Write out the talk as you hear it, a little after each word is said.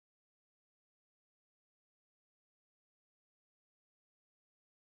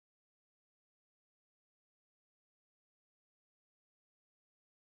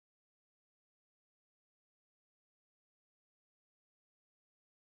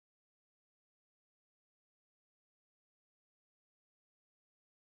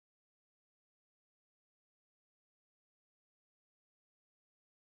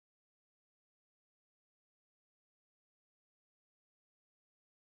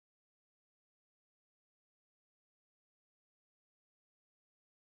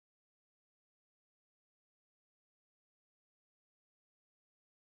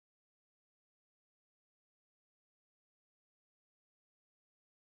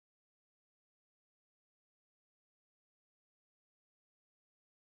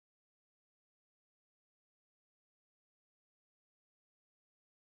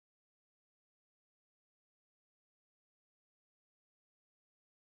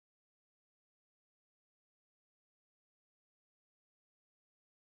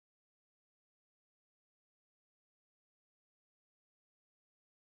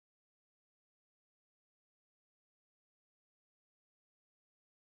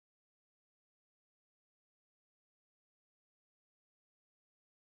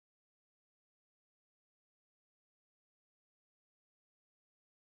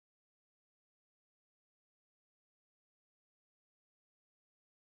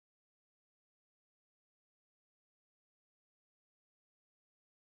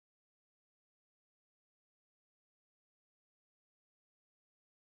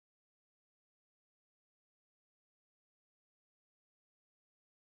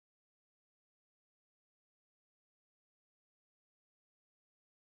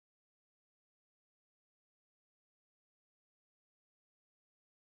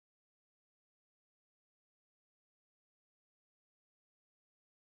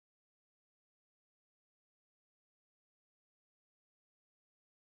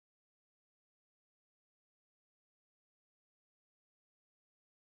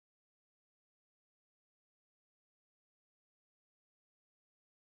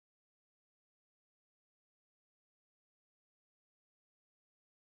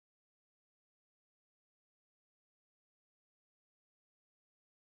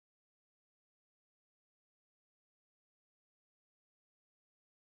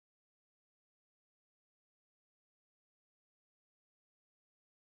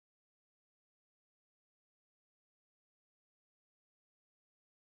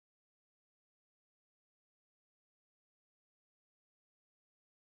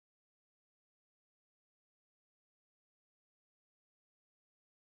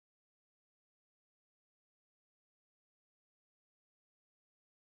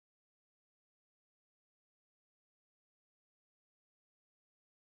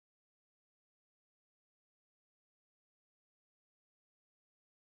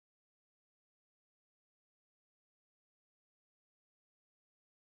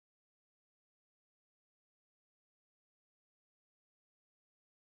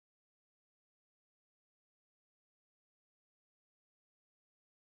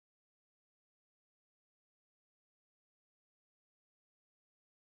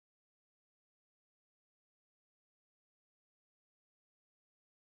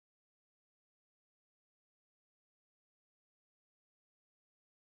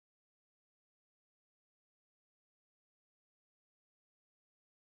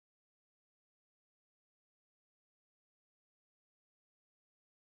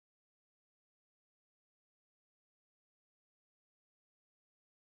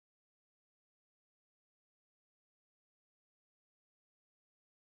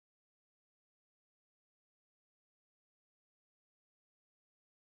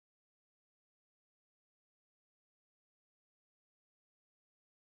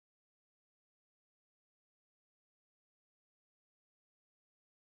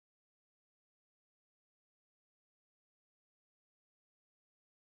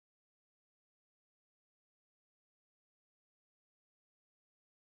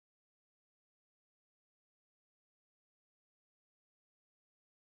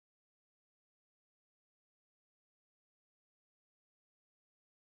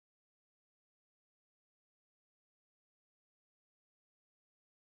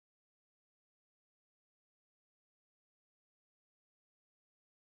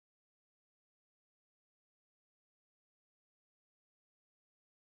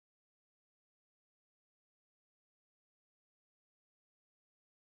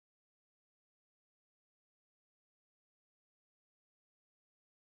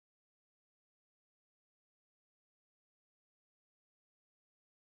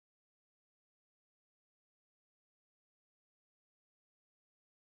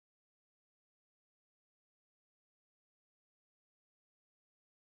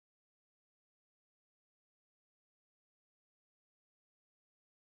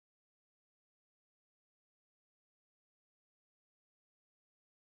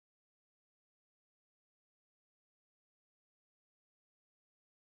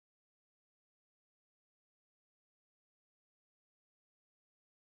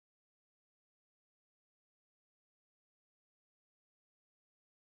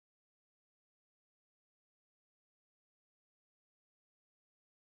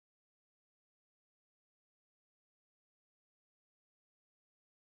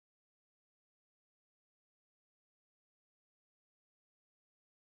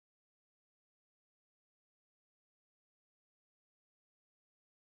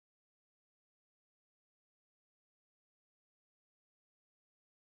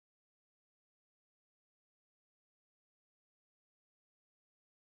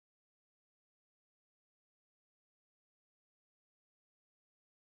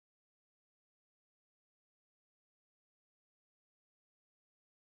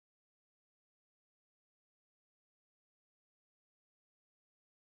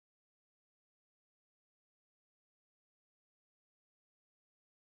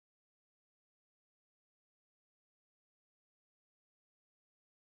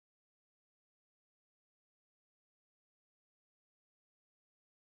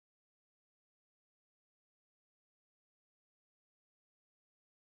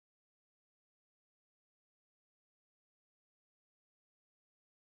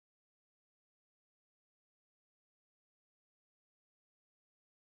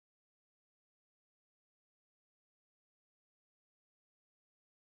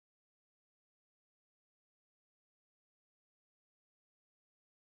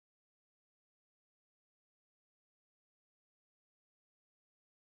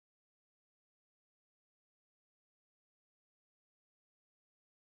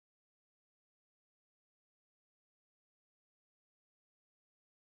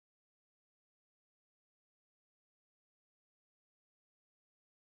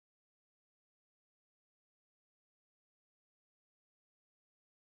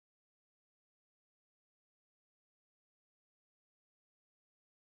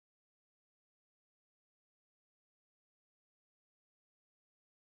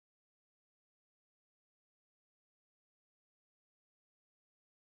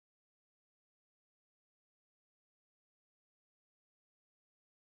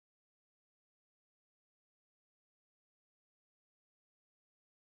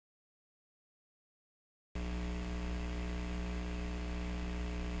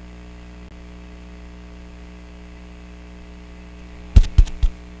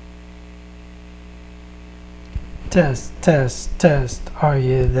Test, test, test, are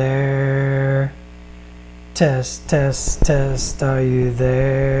you there? Test, test, test, are you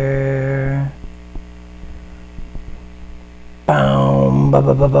there? Bum ba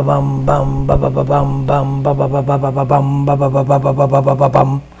ba ba ba bum bum ba ba ba bum bum ba ba ba ba ba ba bum ba ba ba ba ba ba ba ba ba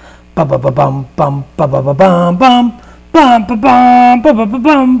bum ba ba ba bum bum ba ba ba bum bum bum ba bum ba ba ba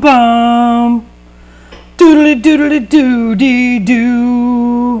bum bum doodly doodly doo dee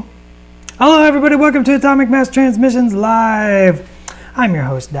doo. Hello everybody, welcome to Atomic Mass Transmissions Live. I'm your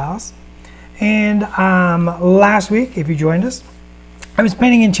host Dallas, and last week, if you joined us, I was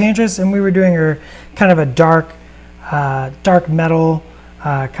painting Enchantress, and we were doing her kind of a dark metal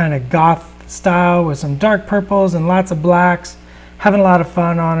kind of goth style with some dark purples and lots of blacks, having a lot of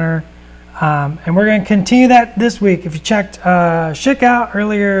fun on her, and we're going to continue that this week. If you checked Schick out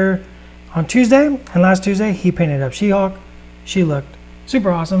earlier on Tuesday and last Tuesday, he painted up She-Hulk. She looked super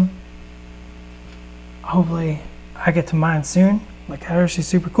awesome. Hopefully I get to mine soon. Look at her, she's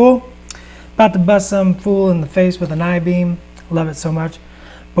super cool. About to bust some fool in the face with an I-beam. Love it so much.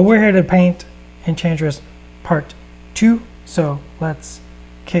 But we're here to paint Enchantress Part 2. So let's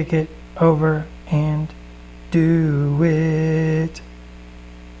kick it over and do it.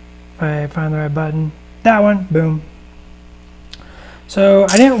 If I find the right button. That one. Boom. So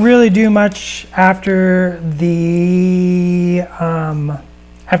I didn't really do much after the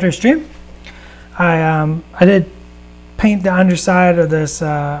stream. I did paint the underside of this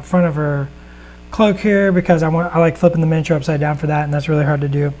front of her cloak here because I like flipping the miniature upside down for that, and that's really hard to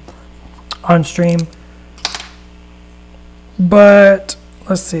do on stream. But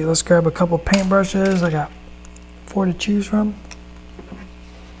let's see, let's grab a couple paintbrushes. I got 4 to choose from.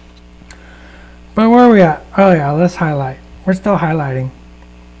 But where are we at? Oh yeah, let's highlight. We're still highlighting.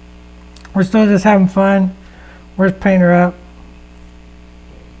 We're still just having fun. We're just painting her up.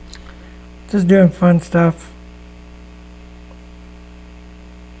 Just doing fun stuff.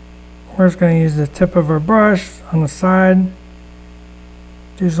 We're just going to use the tip of our brush on the side.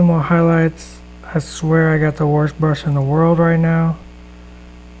 Do some more highlights. I swear I got the worst brush in the world right now.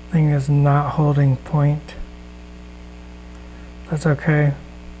 Thing is not holding point. That's okay.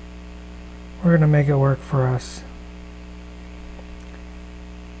 We're going to make it work for us.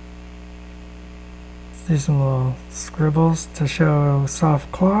 Let's do some little scribbles to show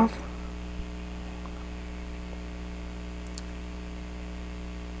soft cloth.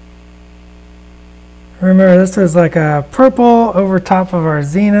 Remember, this was like a purple over top of our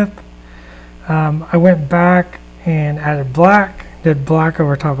zenith. I went back and added black, did black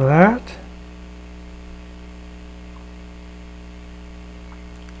over top of that.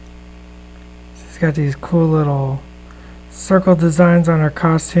 She's got these cool little circle designs on her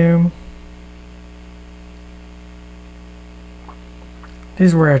costume.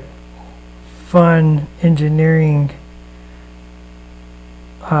 These were a fun engineering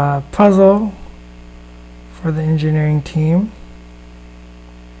puzzle for the engineering team.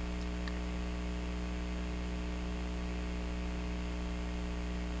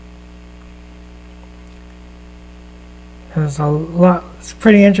 There's a lot. It's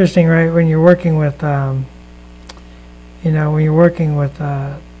pretty interesting, right? When you're working with, when you're working with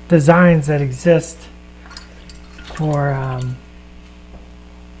designs that exist for,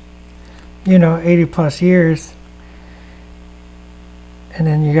 80 plus years, and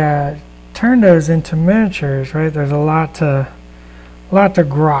then you got turn those into miniatures, right? There's a lot to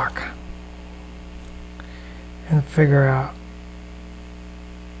grok and figure out.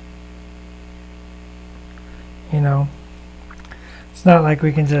 It's not like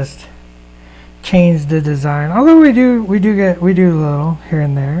we can just change the design. Although we do a little here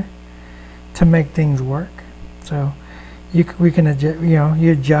and there to make things work. So we can adjust,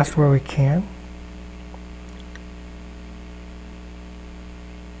 you adjust where we can.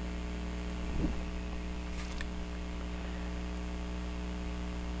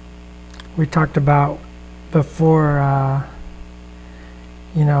 We talked about before,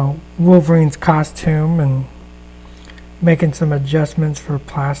 Wolverine's costume and making some adjustments for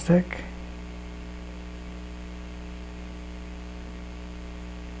plastic.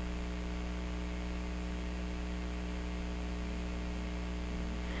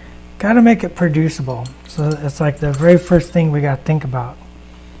 Got to make it producible. So it's like the very first thing we got to think about,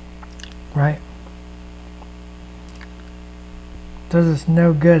 right? Does us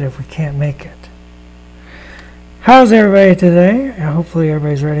no good if we can't make it. How's everybody today? Hopefully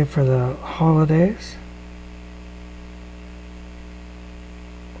everybody's ready for the holidays.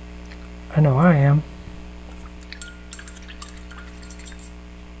 I know I am.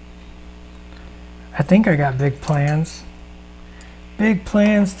 I think I got big plans. Big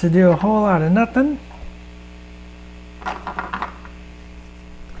plans to do a whole lot of nothing.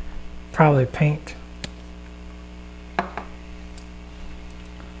 probably paint.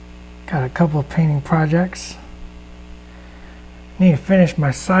 Got a couple of painting projects. Need to finish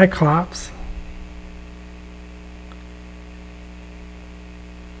my Cyclops.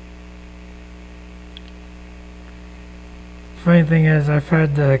 Funny thing is, I've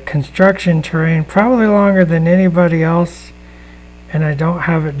had the construction terrain probably longer than anybody else, and I don't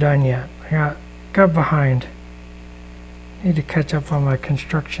have it done yet. I got behind. Need to catch up on my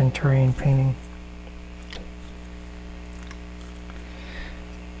construction terrain painting.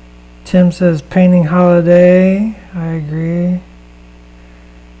 Tim says painting holiday. I agree.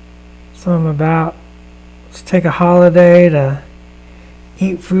 So I'm about, let's take a holiday to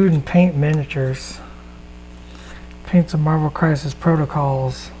eat food and paint miniatures. Paint some Marvel Crisis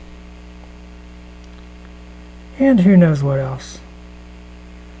Protocols. And who knows what else.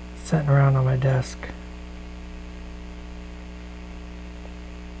 Sitting around on my desk.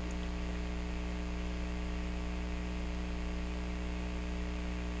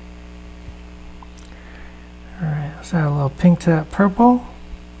 Alright, let's add a little pink to that purple.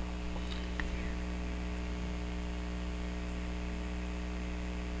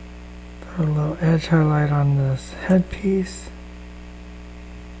 Throw a little edge highlight on this headpiece.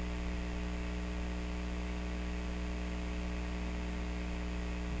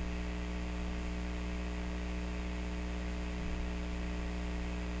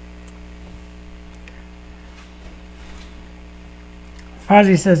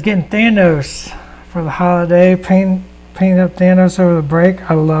 Fozzie says getting Thanos for the holiday. Paint up Thanos over the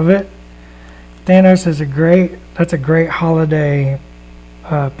break. I love it. Thanos is that's a great holiday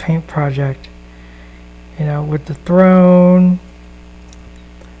paint project. You know, with the throne,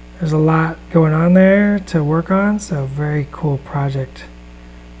 there's a lot going on there to work on, so very cool project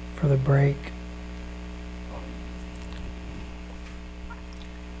for the break.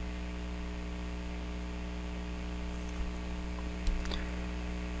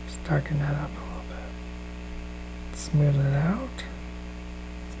 Just darken that up a little bit. Smooth it out.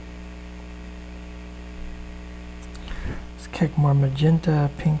 Let's kick more magenta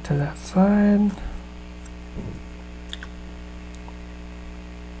pink to that side.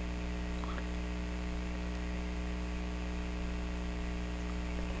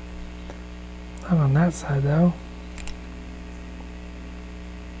 Not on that side though.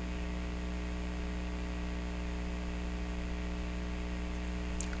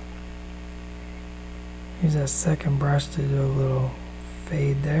 Use that second brush to do a little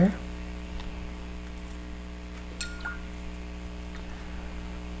fade there.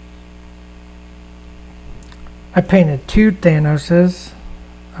 I painted 2 Thanoses.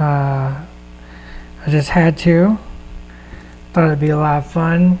 I just had to. Thought it'd be a lot of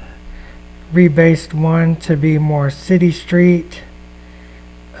fun. Rebased one to be more city street.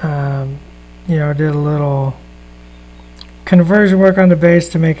 You know, did a little conversion work on the base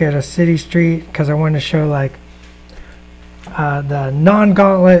to make it a city street because I wanted to show like the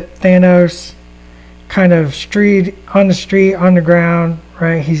non-gauntlet Thanos kind of street, on the ground,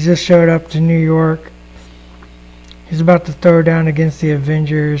 right? He's just showed up to New York. He's about to throw down against the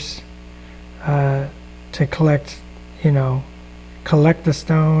Avengers to collect, you know, collect the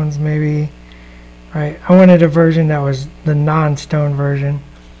stones maybe, right? I wanted a version that was the non-stone version.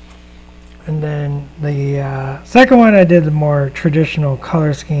 And then the second one, I did the more traditional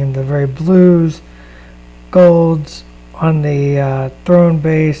color scheme, the very blues, golds on the throne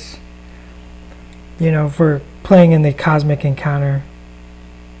base, you know, for playing in the cosmic encounter.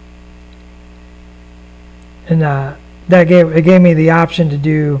 And it gave me the option to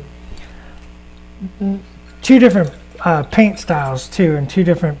do 2 different paint styles too, and 2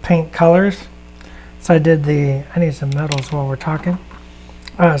 different paint colors. So I did I need some metals while we're talking.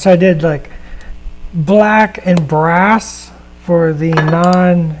 So I did like black and brass for the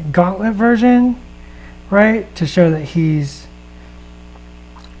non-gauntlet version, right? To show that he's,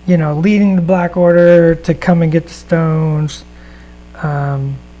 you know, leading the Black Order to come and get the stones.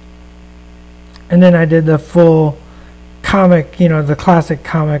 And then I did the full comic, you know, the classic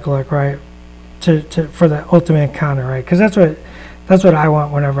comic look, right? For the ultimate encounter, right? Because that's what I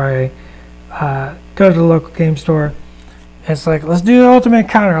want whenever I go to the local game store. It's like, let's do the ultimate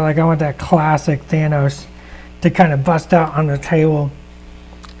encounter. Like, I want that classic Thanos to kind of bust out on the table,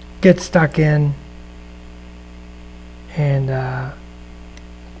 get stuck in, and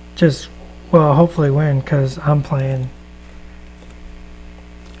just, well, hopefully win because I'm playing.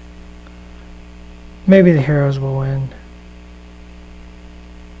 Maybe the heroes will win.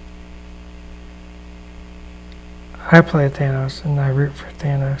 I play Thanos and I root for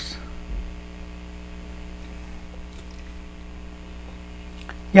Thanos.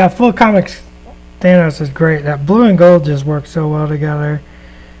 Yeah, full comics Thanos is great. That blue and gold just works so well together,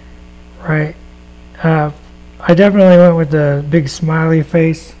 right? I definitely went with the big smiley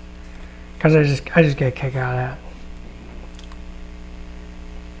face because I just get a kick out of that.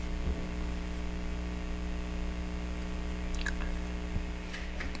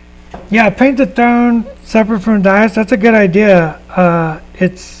 Yeah, paint the throne separate from dais. That's a good idea.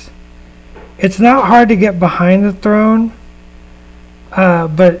 It's not hard to get behind the throne,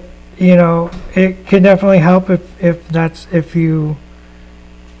 but you know it can definitely help if you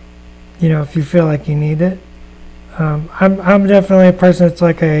feel like you need it. I'm definitely a person that's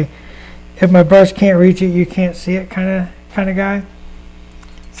like if my brush can't reach it, you can't see it kind of guy.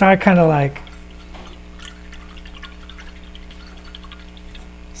 So I kind of like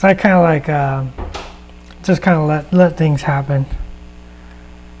just kind of let things happen.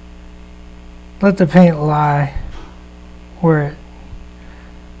 Let the paint lie where it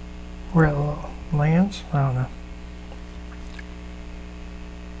lands. I don't know.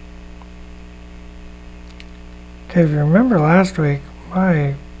 Okay, if you remember last week,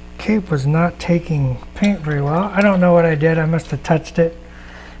 my cape was not taking paint very well. I don't know what I did. I must have touched it.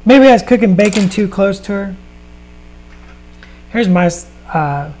 Maybe I was cooking bacon too close to her. Here's my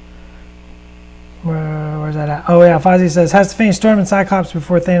where's that at? Oh yeah, Fozzie says has to finish Storm and Cyclops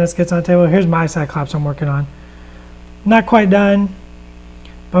before Thanos gets on the table. Here's my Cyclops I'm working on. Not quite done,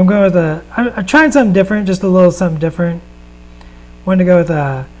 but I'm going with I'm trying something different, just a little something different. Wanted to go with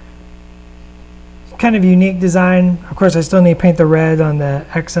a kind of unique design. Of course, I still need to paint the red on the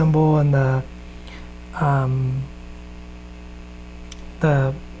X symbol and the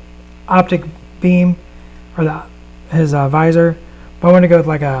optic beam or his visor. But I want to go with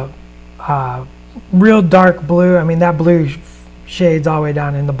like a real dark blue. I mean, that blue shades all the way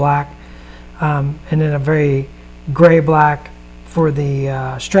down into black, and then a very gray black for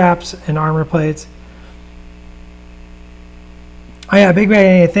the straps and armor plates. Oh yeah, Big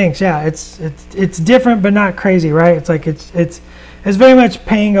Bad thinks. Yeah, it's different but not crazy, right? It's like it's very much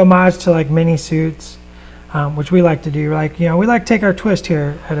paying homage to like mini suits, which we like to do. Like we like to take our twist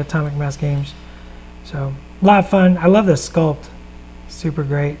here at Atomic Mass Games. So a lot of fun. I love this sculpt. Super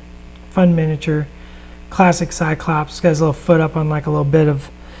great. Fun miniature. Classic Cyclops. Got his little foot up on like a little bit of,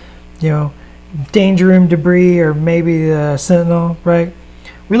 danger room debris or maybe the Sentinel, right?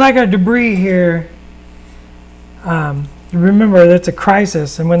 We like our debris here. Remember, that's a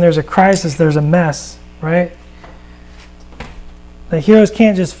crisis, and when there's a crisis, there's a mess, right? The heroes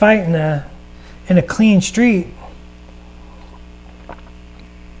can't just fight in a clean street.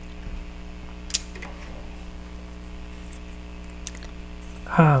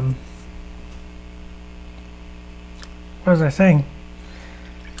 What was I saying?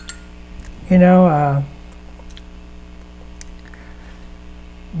 Oh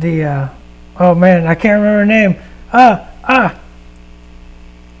man, I can't remember her name.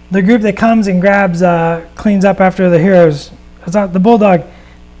 The group that comes and grabs, cleans up after the heroes. It's not the Bulldog,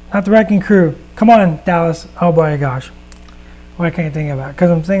 not the Wrecking Crew. Come on, Dallas. Oh boy, gosh. Why can't I think about it?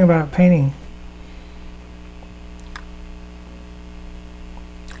 Because I'm thinking about painting.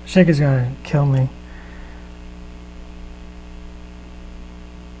 Shake is gonna kill me.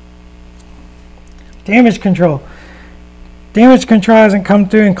 Damage control. Damage control hasn't come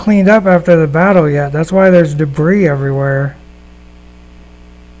through and cleaned up after the battle yet. That's why there's debris everywhere.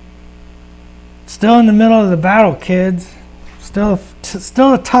 Still in the middle of the battle, kids. Still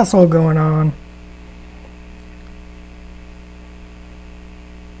a tussle going on.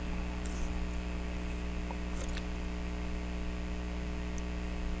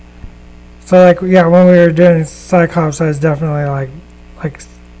 So like, yeah, when we were doing Cyclops, I was definitely like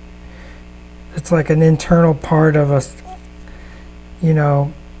it's like an internal part of a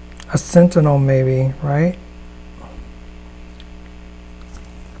Sentinel maybe, right?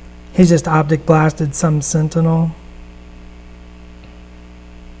 He just optic blasted some Sentinel.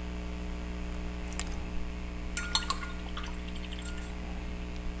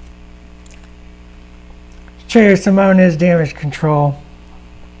 Cherry Simone is damage control.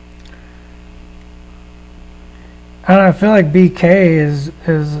 I don't know, I feel like BK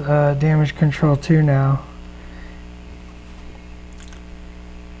is damage control too now.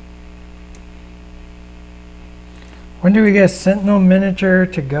 When do we get a Sentinel miniature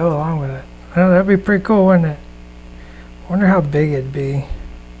to go along with it? Oh, that'd be pretty cool, wouldn't it? I wonder how big it'd be.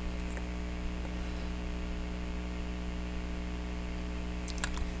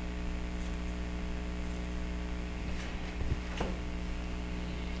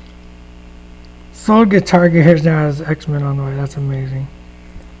 Soul Guitar Gears now has X-Men on the way. That's amazing.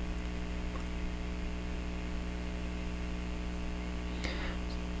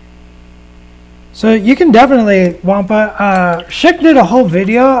 So you can definitely, Wampa, Schick did a whole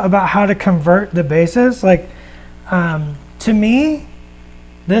video about how to convert the bases. Like, to me,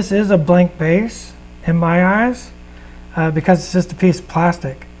 this is a blank base in my eyes because it's just a piece of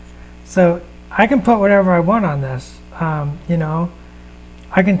plastic. So I can put whatever I want on this. You know,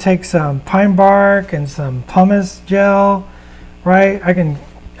 I can take some pine bark and some pumice gel, right? I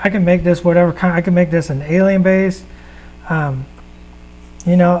can make this whatever kind. I can make this an alien base.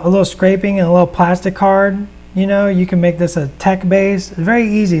 You know, a little scraping and a little plastic card. You know, you can make this a tech base. It's very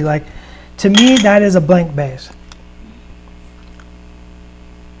easy. Like, to me, that is a blank base.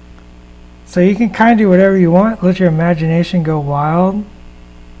 So you can kind of do whatever you want. Let your imagination go wild.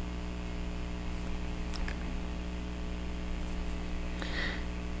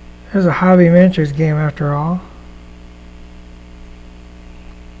 There's a hobby miniatures game after all.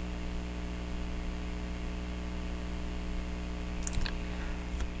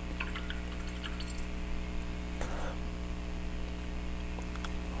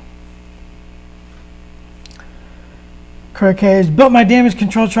 Cage built my damage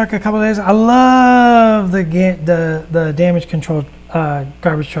control truck a couple days. I love the damage control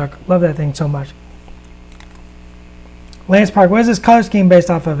garbage truck. Love that thing so much. Lance Park, what is this color scheme based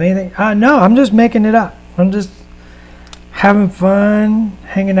off of? Anything? No, I'm just making it up. I'm just having fun,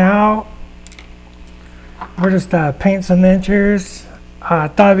 hanging out. We're just painting some miniatures. I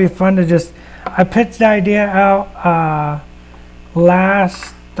thought it'd be fun to just. I pitched the idea out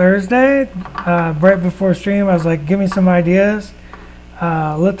last Thursday, right before stream. I was like, give me some ideas.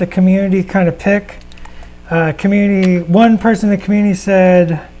 Let the community kind of pick. One person in the community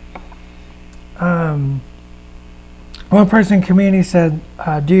said,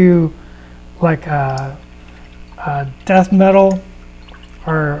 do like death metal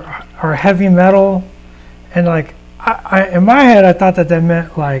or heavy metal, and like I in my head I thought that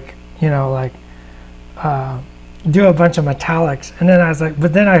meant like, you know, like do a bunch of metallics, and then I was like,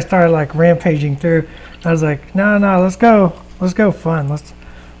 but then I started like rampaging through. I was like, no, let's go fun. Let's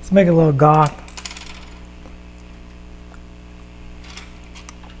make it a little goth.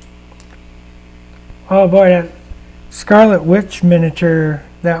 Oh boy, that Scarlet Witch miniature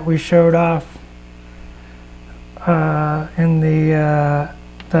that we showed off in the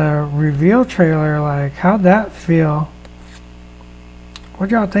reveal trailer, like, how'd that feel?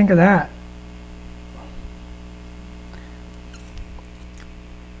 What'd y'all think of that?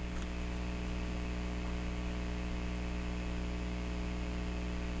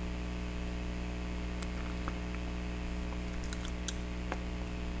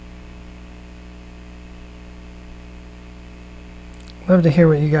 Love to hear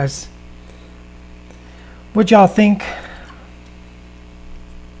what y'all think.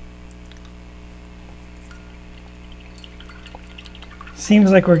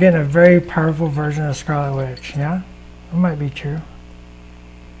 Seems like we're getting a very powerful version of Scarlet Witch. Yeah, that might be true.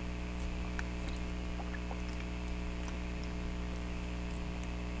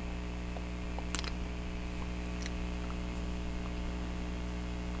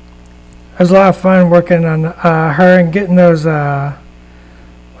 It was a lot of fun working on her and getting those.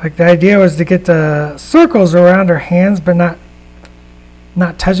 Like, the idea was to get the circles around her hands, but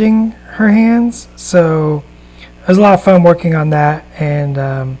not touching her hands. So it was a lot of fun working on that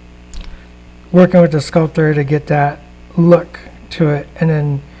and working with the sculptor to get that look to it, and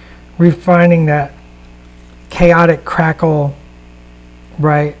then refining that chaotic crackle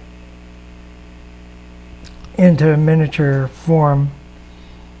right into a miniature form.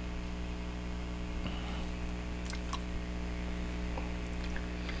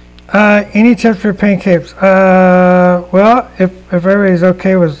 Any tips for paint capes? Well, if everybody's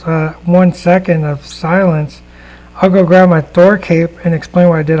okay with 1 second of silence, I'll go grab my Thor cape and explain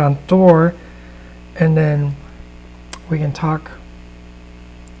what I did on Thor, and then we can talk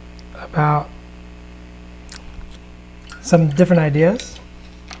about some different ideas.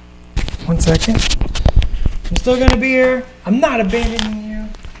 1 second. I'm still going to be here. I'm not abandoning you.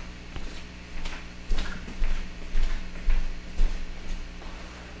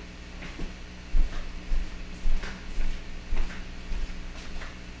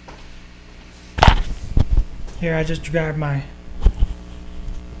 Here, I just grabbed my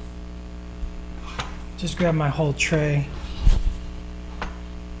whole tray.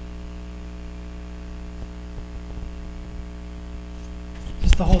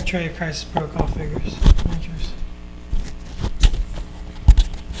 Just the whole tray of Crisis Protocol figures. Miniatures.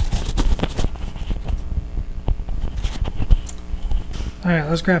 Alright,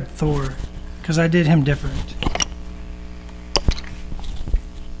 let's grab Thor, because I did him different.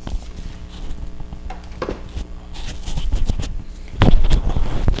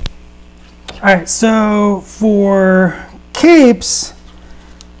 right, so for capes,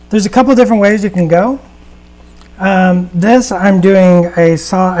 there's a couple different ways you can go. This I'm doing I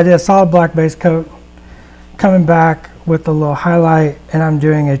did a solid black base coat, coming back with a little highlight, and I'm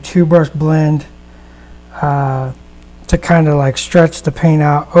doing a 2-brush blend to kind of like stretch the paint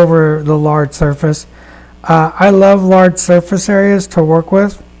out over the large surface. I love large surface areas to work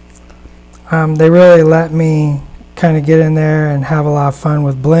with. They really let me kind of get in there and have a lot of fun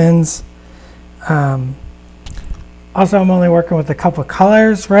with blends. Also, I'm only working with a couple of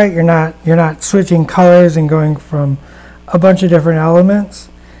colors, right? You're not switching colors and going from a bunch of different elements.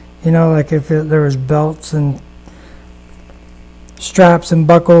 You know, like if there was belts and straps and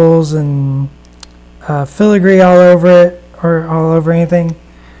buckles and filigree all over it, or all over anything.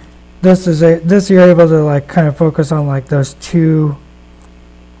 This you're able to like kind of focus on like those 2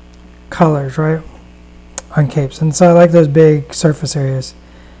 colors, right, on capes. And so I like those big surface areas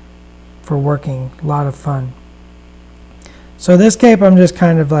for working. A lot of fun. So this cape, I'm just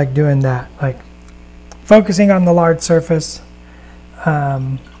kind of like doing that, like focusing on the large surface.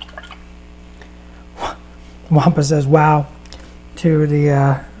 Wampa says, "Wow," to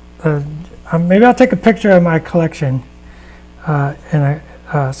the. Maybe I'll take a picture of my collection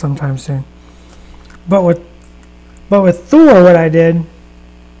sometime soon. But with Thor, what I did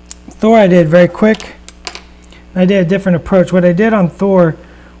very quick. I did a different approach. What I did on Thor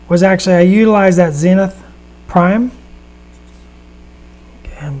was actually I utilized that Zenith Prime.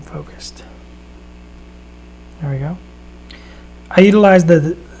 Okay, I'm focused. There we go. I utilized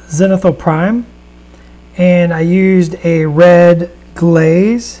the Zenithal Prime, and I used a red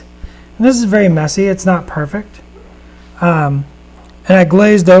glaze. And this is very messy. It's not perfect. And I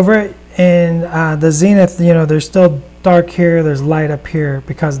glazed over it, and the Zenith, you know, there's still dark here, there's light up here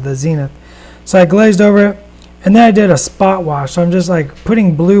because of the Zenith. So I glazed over it, and then I did a spot wash. So I'm just like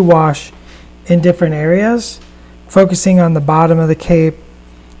putting blue wash in different areas, focusing on the bottom of the cape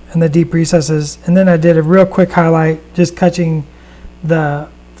and the deep recesses. And then I did a real quick highlight, just catching the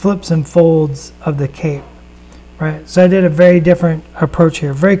flips and folds of the cape, right? So I did a very different approach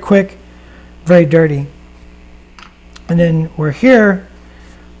here. Very quick, very dirty. And then we're here,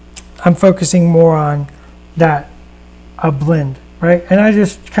 I'm focusing more on a blend, right? And I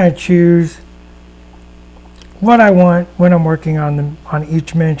just kind of choose what I want when I'm working on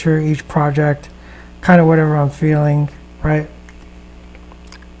each miniature, each project, kind of whatever I'm feeling, right?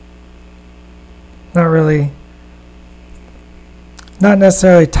 Not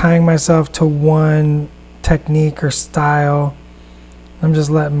necessarily tying myself to one technique or style. I'm just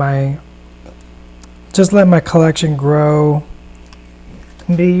letting my collection grow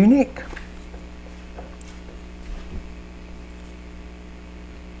and be unique.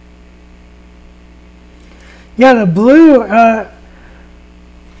 Yeah, the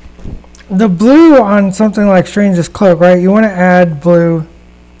blue on something like Strange's Cloak, right? You want to add blue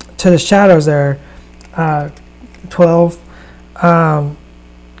to the shadows there. 12.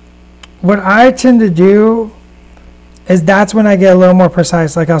 What I tend to do is that's when I get a little more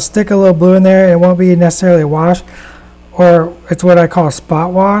precise. Like I'll stick a little blue in there, and it won't be necessarily a wash, or it's what I call a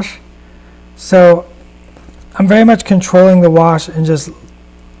spot wash. So I'm very much controlling the wash and just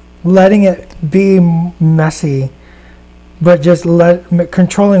letting it be messy, but just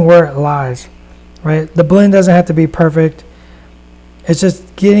controlling where it lies, right? The blend doesn't have to be perfect. It's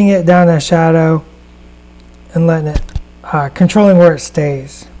just getting it down that shadow and letting it, controlling where it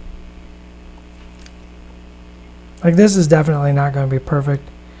stays. Like this is definitely not going to be perfect.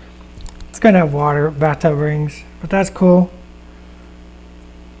 It's going to have water, bathtub rings, but that's cool.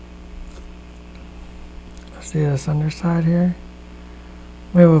 Let's see this underside here.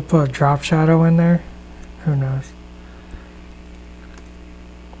 Maybe we'll put a drop shadow in there. Who knows?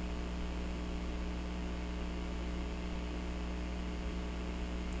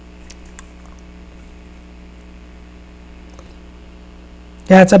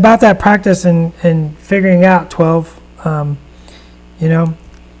 Yeah, it's about that practice and figuring out 12. You know,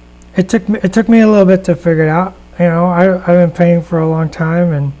 it took me a little bit to figure it out. You know, I've been painting for a long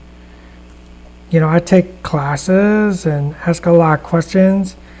time, and you know, I take classes and ask a lot of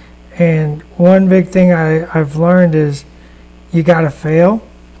questions. And one big thing I've learned is you got to fail,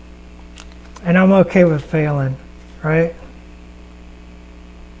 and I'm okay with failing, right?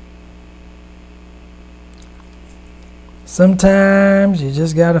 Sometimes you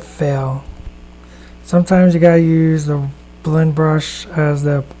just gotta fail. Sometimes you gotta use the blend brush as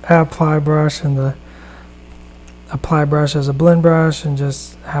the apply brush and the apply brush as a blend brush and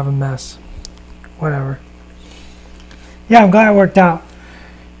just have a mess. Whatever. Yeah, I'm glad it worked out.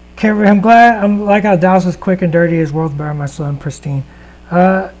 I'm like how Dallas was quick and dirty, his world's better, my son pristine.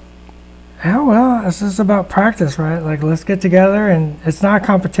 Yeah, well, it's just about practice, right? Like, let's get together, and it's not a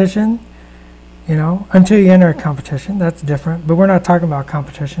competition, you know, until you enter a competition. That's different, but we're not talking about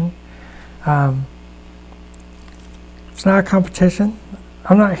competition. It's not a competition.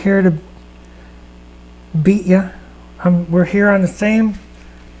 I'm not here to beat you. We're here on the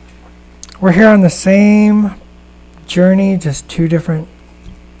same journey, just two different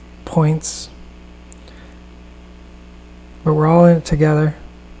points. But we're all in it together.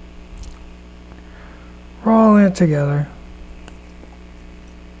 We're all in it together.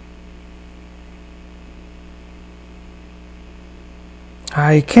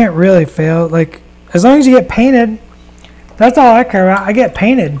 You can't really fail. Like, as long as you get painted, that's all I care about. I get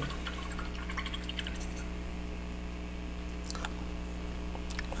painted.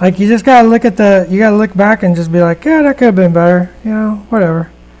 Like, you just gotta look back and just be like, yeah, that could have been better. You know,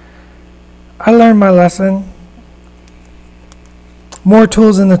 whatever. I learned my lesson. More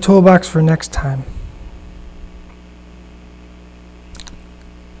tools in the toolbox for next time.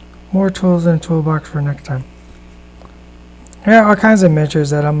 More tools in the toolbox for next time. Yeah, all kinds of miniatures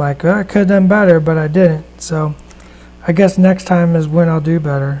that I'm like, I could have done better, but I didn't. So, I guess next time is when I'll do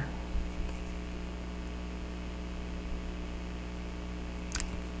better.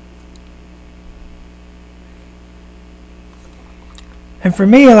 And for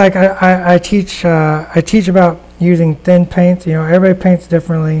me, like I teach about using thin paints. You know, everybody paints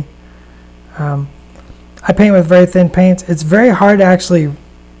differently. I paint with very thin paints. It's very hard to actually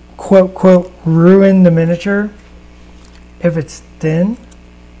quote ruin the miniature if it's thin.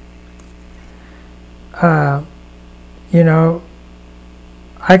 You know,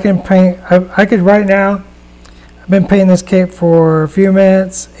 I can paint. I could right now. I've been painting this cape for a few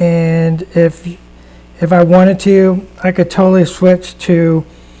minutes, and if I wanted to, I could totally switch to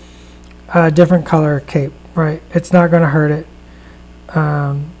a different color cape, right? It's not going to hurt it.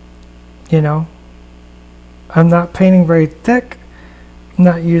 You know, I'm not painting very thick. I'm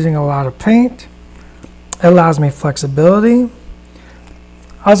not using a lot of paint. It allows me flexibility.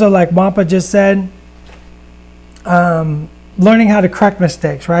 Also, like Wampa just said, learning how to correct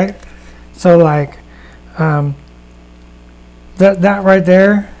mistakes, right? So like that right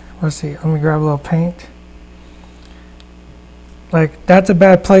there, let's see, let me grab a little paint. Like, that's a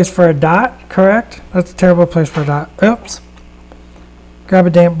bad place for a dot, correct? That's a terrible place for a dot. Oops. Grab a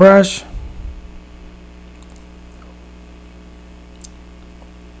damp brush.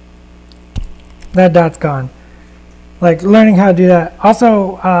 That dot's gone. Like, learning how to do that.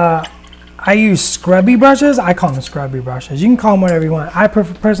 Also, I use scrubby brushes. I call them scrubby brushes. You can call them whatever you want. I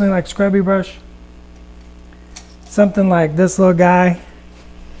personally like scrubby brush. Something like this little guy.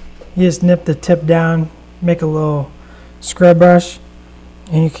 You just nip the tip down, make a little scrub brush,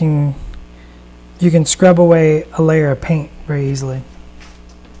 and you can scrub away a layer of paint very easily.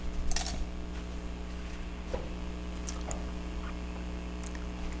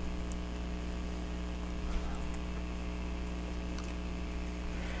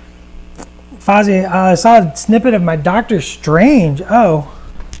 Fozzie, I saw a snippet of my Doctor Strange. Oh,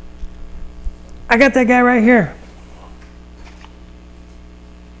 I got that guy right here.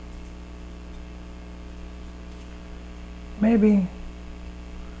 Maybe.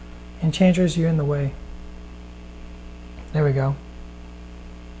 Enchantress, you're in the way. There we go.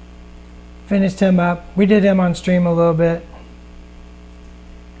 Finished him up. We did him on stream a little bit.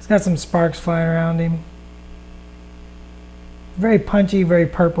 He's got some sparks flying around him. Very punchy, very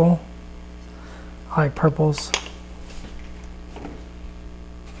purple. I like purples.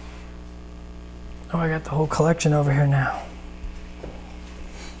 Oh, I got the whole collection over here now.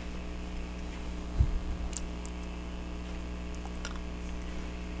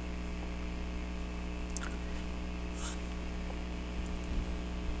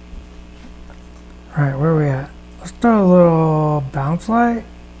 Alright, where are we at? Let's throw a little bounce light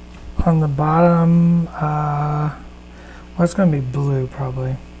on the bottom. Well, it's going to be blue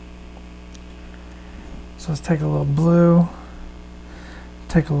probably. So let's take a little blue,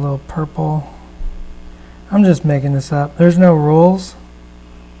 take a little purple. I'm just making this up. There's no rules.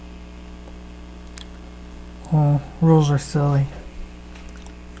 Rules are silly.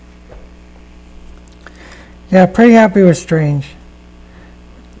 Yeah, pretty happy with Strange.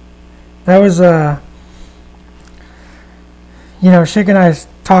 That was, you know, Shik and I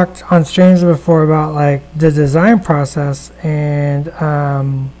talked on Strange before about like the design process and,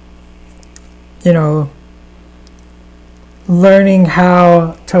 you know, learning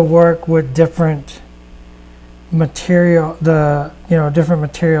how to work with different material, different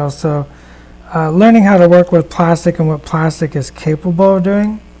materials. So, learning how to work with plastic and what plastic is capable of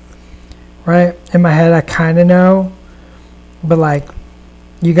doing, right? In my head, I kind of know, but like,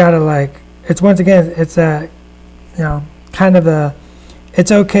 you gotta like it's once again, it's a, you know, kind of a,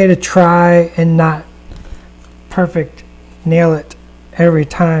 it's okay to try and not perfect nail it every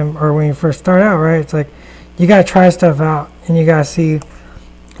time, or when you first start out, right? It's like you gotta try stuff out and you gotta see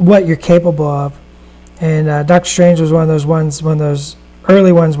what you're capable of. And Doctor Strange was one of those ones, one of those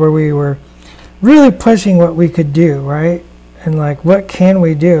early ones where we were really pushing what we could do, right? And like, what can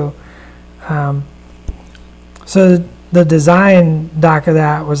we do? So the design doc of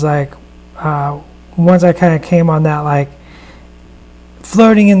that was like, once I kind of came on that, like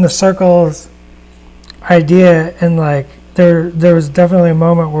floating in the circles idea, and like there was definitely a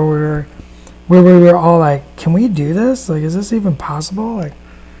moment where we were all like, can we do this? Like, is this even possible? Like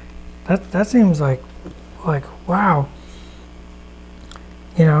that seems like wow,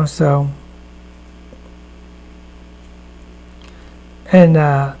 you know. So, and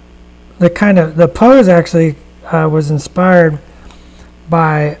the pose actually was inspired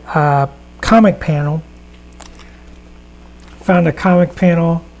by a comic panel. Found a comic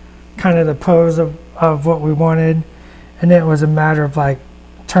panel, kind of the pose of what we wanted, and it was a matter of like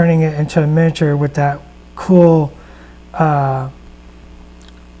turning it into a miniature with that cool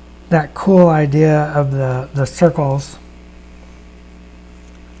idea of the circles.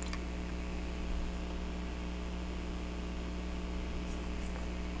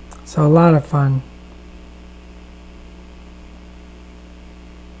 So a lot of fun.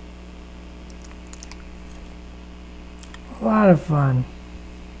 A lot of fun.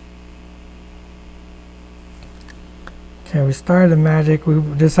 Okay, we started the magic. We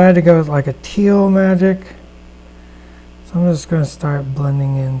decided to go with like a teal magic. So I'm just going to start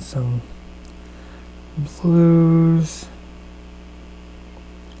blending in some blues.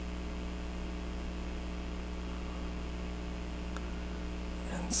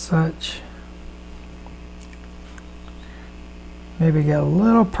 And such. Maybe get a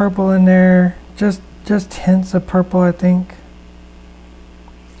little purple in there. Just hints of purple, I think.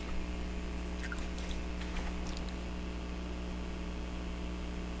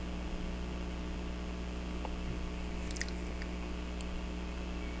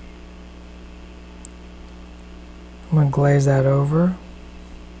 I'm going to glaze that over.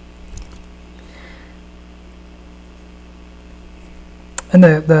 And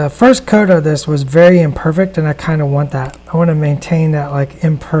the first coat of this was very imperfect, and I kind of want that. I want to maintain that like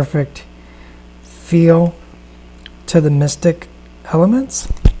imperfect feel to the mystic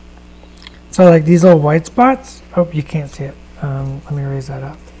elements. So like these little white spots, oh, you can't see it. Let me raise that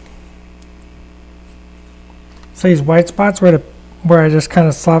up. So these white spots where I just kind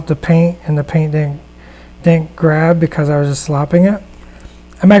of slopped the paint, and the paint didn't grab because I was just slopping it.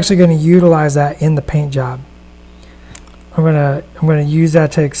 I'm actually going to utilize that in the paint job. I'm gonna use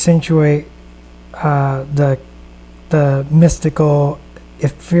that to accentuate the mystical,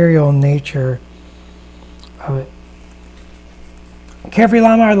 ethereal nature of it. Carefree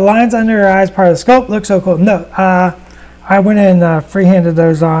Llama, are the lines under your eyes part of the sculpt? Look so cool. No, I went and freehanded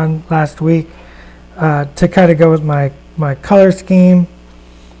those on last week to kind of go with my color scheme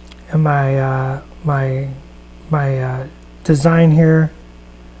and my design here.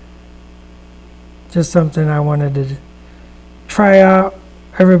 Just something I wanted to try out.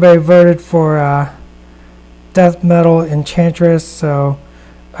 Everybody voted for Death Metal Enchantress, so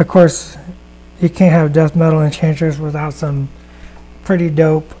of course you can't have Death Metal Enchantress without some pretty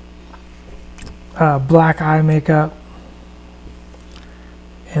dope black eye makeup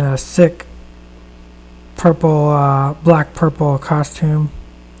and a sick purple, black purple costume.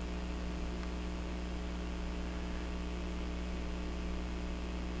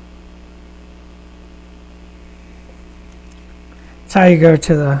 That's how you go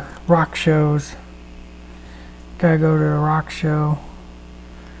to the rock shows. Gotta go to a rock show.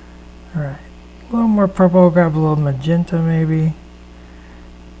 Alright, a little more purple, grab a little magenta maybe.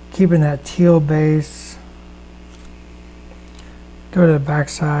 Keeping that teal base. Go to the back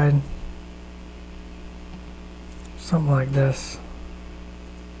side. Something like this.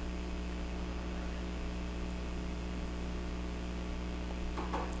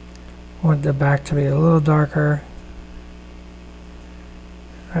 Want the back to be a little darker.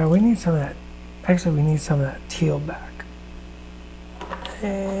 We need some of that. Actually, we need some of that teal back.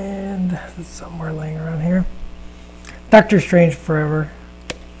 And it's somewhere laying around here. Doctor Strange Forever.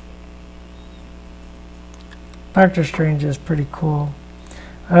 Doctor Strange is pretty cool.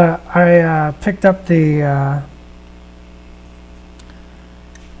 I picked up the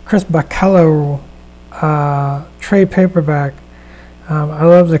Chris Bacallo trade paperback. I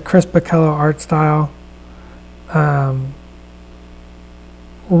love the Chris Bacallo art style.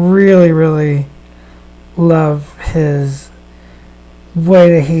 Really love his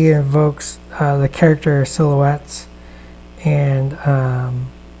way that he invokes the character silhouettes and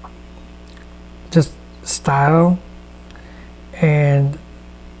just style, and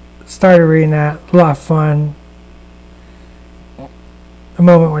started reading that. A lot of fun. The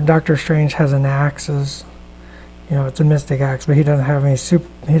moment when Doctor Strange has an axe is, you know, it's a mystic axe, but he doesn't have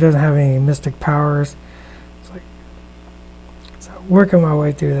any mystic powers. It's like, so working my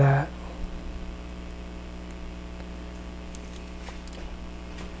way through that.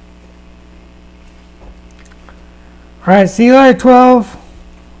 Alright, see you later, 12.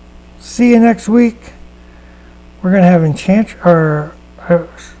 See you next week. We're going to have Enchantress, or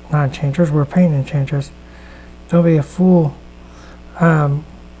not Enchantress, we're painting Enchantress. Don't be a fool.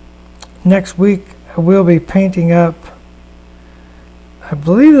 Next week, we'll be painting up, I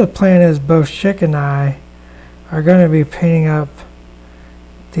believe the plan is both Chick and I are going to be painting up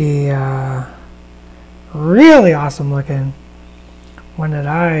the really awesome looking one that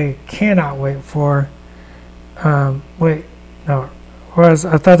I cannot wait for. Wait, no, I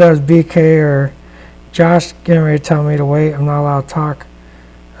thought that was BK or Josh getting ready to tell me to wait. I'm not allowed to talk.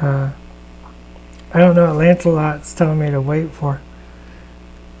 I don't know what Lancelot's telling me to wait for.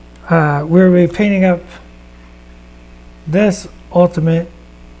 We'll be painting up this ultimate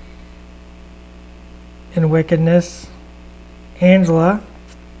in wickedness, Angela.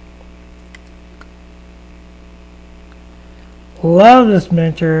 Love this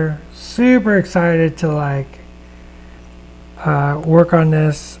miniature. Super excited to work on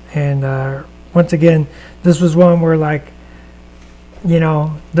this, and once again, this was one where, like, you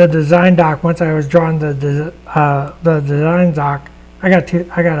know, the design doc. Once I was drawing the design doc, I got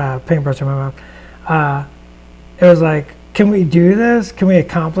a paintbrush in my mouth. It was like, can we do this? Can we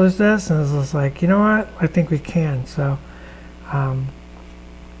accomplish this? And it was just like, you know what? I think we can. So,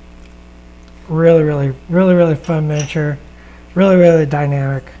 really fun miniature. Really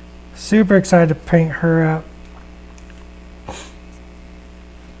dynamic. Super excited to paint her up.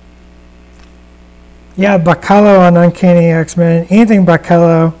 Yeah, Bacallo on Uncanny X-Men. Anything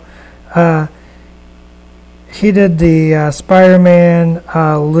Bacallo. He did the Spider-Man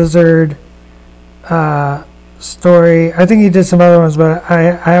Lizard story. I think he did some other ones, but I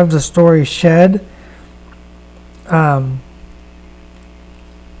have the story Shed. I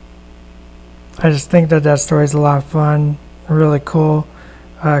just think that story is a lot of fun. Really cool.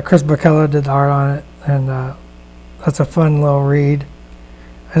 Chris Bacallo did the art on it, and that's a fun little read.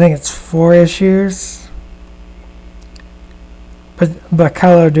 I think it's 4 issues. But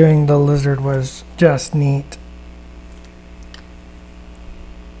Bacallo doing the Lizard was just neat.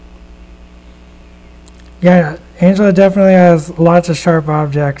 Yeah, Angela definitely has lots of sharp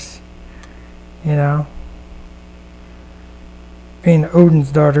objects, you know, being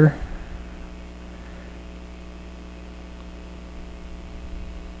Odin's daughter.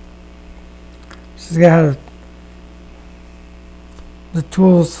 She's got the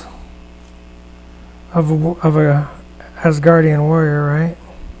tools of a Asgardian warrior, right?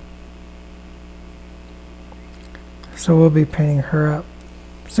 So we'll be painting her up.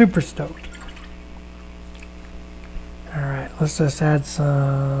 Super stoked. Alright, let's just add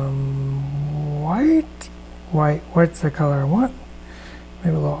some white. White's the color I want.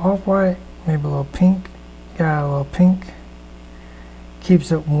 Maybe a little off-white, maybe a little pink. Got a little pink.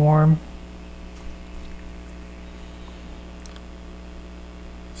 Keeps it warm.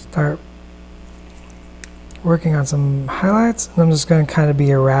 Start working on some highlights, and I'm just going to kind of be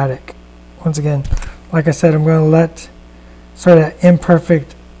erratic. Once again, like I said, I'm going to let sort of that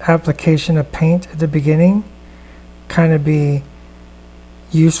imperfect application of paint at the beginning kind of be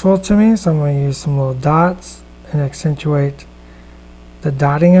useful to me. So I'm going to use some little dots and accentuate the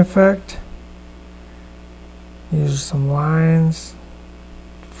dotting effect. Use some lines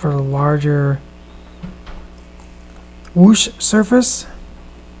for the larger whoosh surface.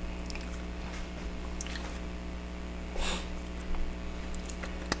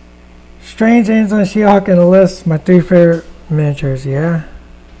 Strange, Angel, and She-Hulk in the list. My 3 favorite miniatures, yeah.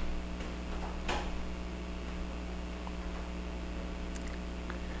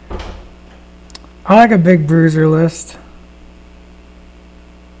 I like a big bruiser list.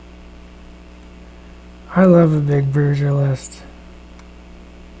 I love a big bruiser list.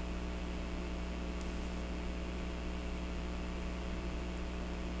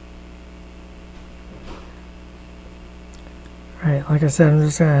 Alright, like I said, I'm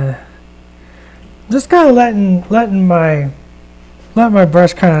just kind of letting my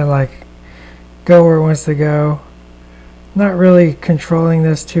brush kind of like go where it wants to go. Not really controlling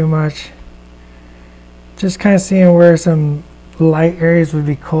this too much. Just kind of seeing where some light areas would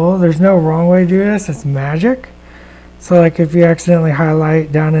be cool. There's no wrong way to do this. It's magic. So like if you accidentally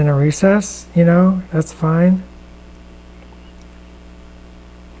highlight down in a recess, you know, that's fine.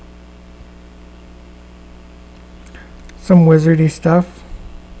 Some wizardy stuff.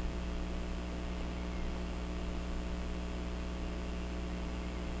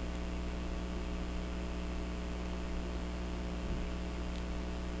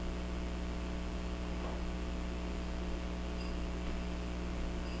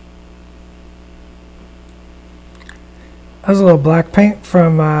 That was a little black paint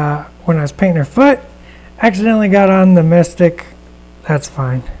from when I was painting her foot. Accidentally got on the mystic. That's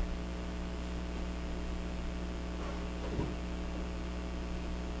fine.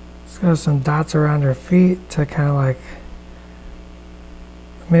 Let's go some dots around her feet to kind of like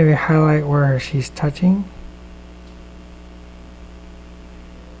maybe highlight where she's touching.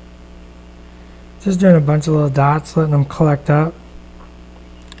 Just doing a bunch of little dots, letting them collect up.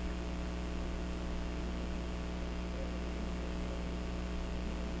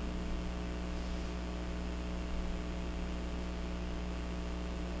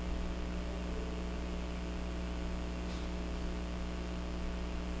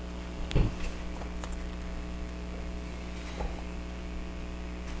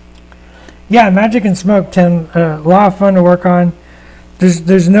 Yeah, magic and smoke, Tim, a lot of fun to work on.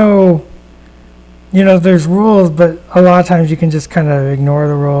 There's no, you know, there's rules, but a lot of times you can just kind of ignore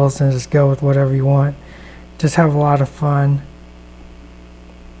the rules and just go with whatever you want. Just have a lot of fun.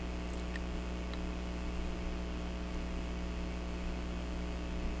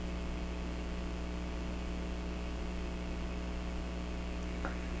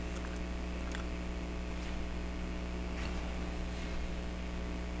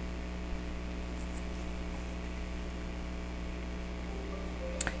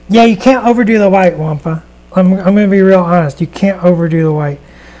 Yeah, you can't overdo the white, Wampa. I'm going to be real honest. You can't overdo the white.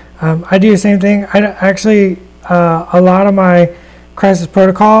 I do the same thing. Actually, a lot of my crisis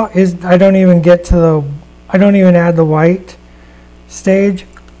protocol is I don't even add the white stage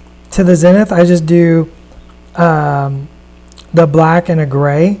to the zenith. I just do the black and a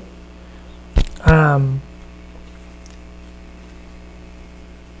gray.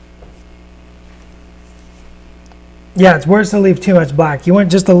 Yeah, it's worse to leave too much black. You want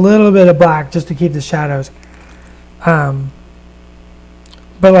just a little bit of black just to keep the shadows. But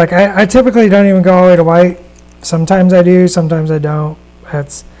like I typically don't even go all the way to white. Sometimes I do, sometimes I don't.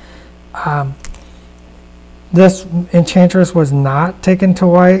 That's this Enchantress was not taken to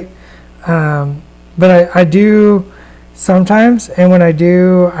white, but I do sometimes. And when I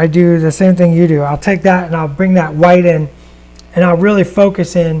do the same thing you do. I'll take that and I'll bring that white in, and I'll really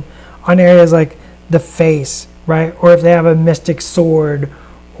focus in on areas like the face. Right, or if they have a mystic sword,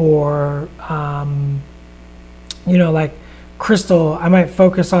 or you know, like crystal, I might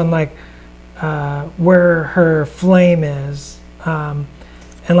focus on like where her flame is, and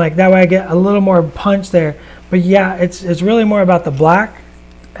like that way I get a little more punch there. But yeah, it's really more about the black,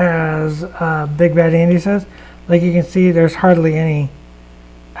 as Big Bad Andy says. Like you can see, there's hardly any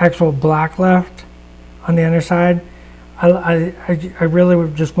actual black left on the underside. I really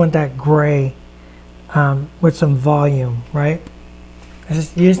would just want that gray. With some volume, right? You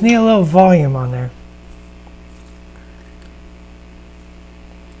just need a little volume on there.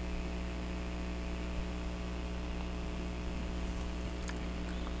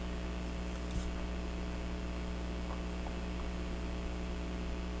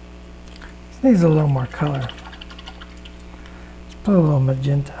 This needs a little more color. Let's put a little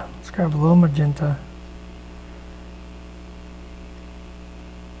magenta. Let's grab a little magenta.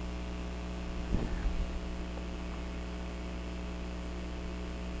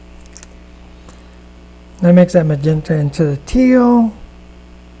 That makes that magenta into the teal.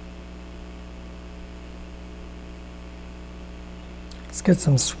 Let's get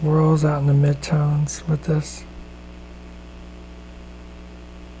some swirls out in the midtones with this.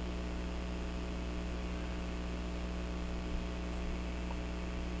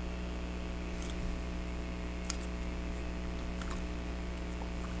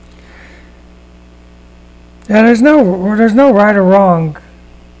 Yeah, there's no right or wrong.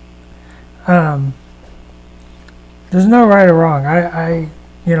 There's no right or wrong. I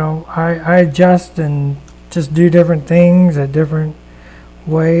adjust and just do different things at different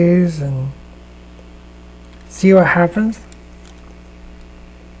ways and see what happens.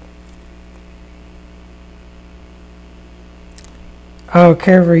 Oh,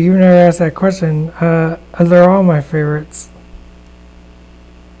 Carver, you never asked that question. They're all my favorites.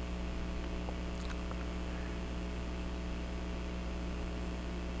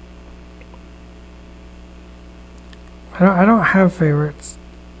 I don't have favorites.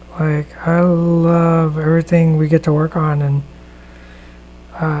 Like, I love everything we get to work on, and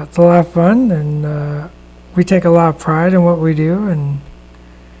it's a lot of fun, and we take a lot of pride in what we do, and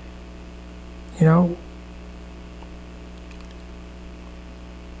you know,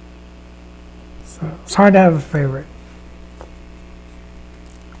 so it's hard to have a favorite.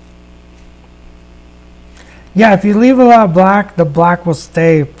 Yeah, if you leave a lot of black, the black will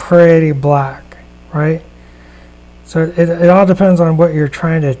stay pretty black, right? So it all depends on what you're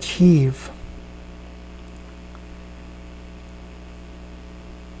trying to achieve.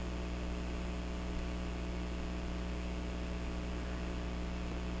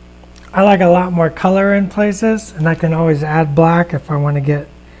 I like a lot more color in places, and I can always add black if I want to get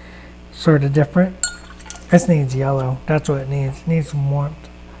sort of different. This needs yellow. That's what it needs. It needs some warmth.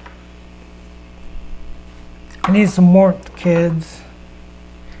 I need some warmth, kids.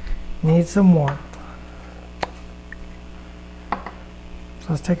 Need some warmth. So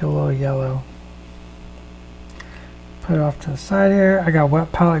let's take a little yellow. Put it off to the side here. I got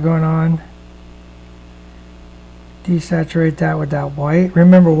wet palette going on. Desaturate that with that white.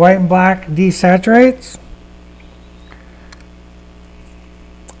 Remember, white and black desaturates.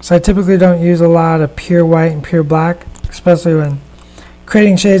 So I typically don't use a lot of pure white and pure black, especially when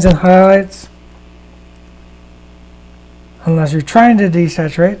creating shades and highlights. Unless you're trying to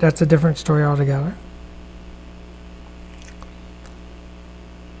desaturate, that's a different story altogether.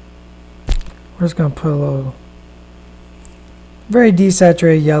 We're just going to put a little very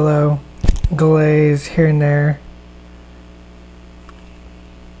desaturated yellow glaze here and there.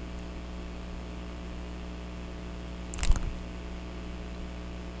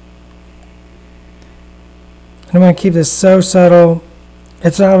 And I'm going to keep this so subtle.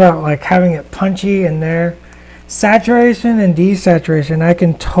 It's not about like having it punchy in there. Saturation and desaturation, I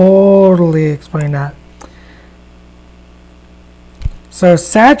can totally explain that. So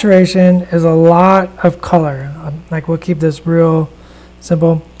saturation is a lot of color. Like, we'll keep this real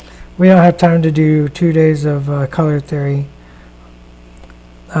simple. We don't have time to do 2 days of color theory.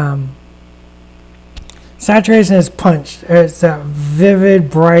 Saturation is punch. It's that vivid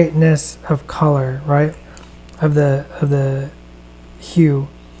brightness of color, right? Of the hue.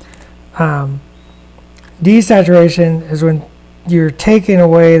 Desaturation is when you're taking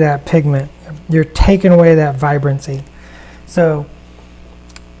away that pigment. You're taking away that vibrancy. So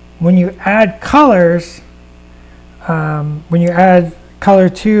when you add colors, when you add color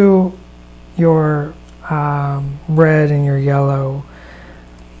to your red and your yellow,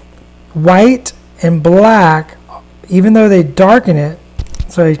 white and black, even though they darken it,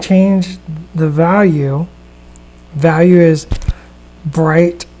 so they change the value. Value is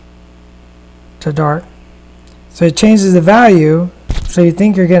bright to dark. So it changes the value, so you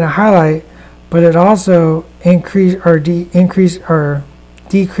think you're getting a highlight, but it also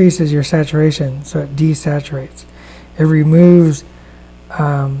decreases your saturation, so it desaturates. It removes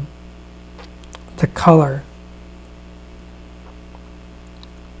the color.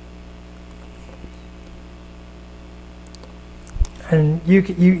 And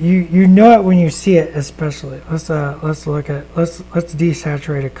you know it when you see it, especially. Let's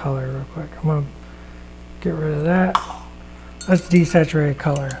desaturate a color real quick. I'm gonna get rid of that. Let's desaturate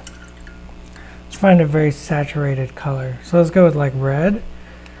color. Let's find a very saturated color. So let's go with like red.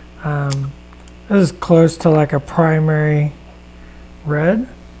 This is close to like a primary red.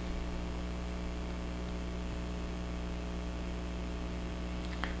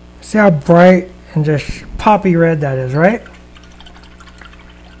 See how bright and just poppy red that is, right?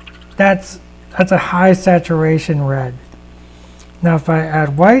 That's a high saturation red. Now if I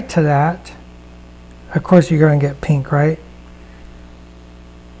add white to that, of course you're going to get pink, right?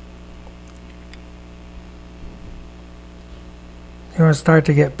 You want to start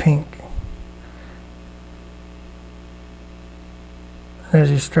to get pink. And as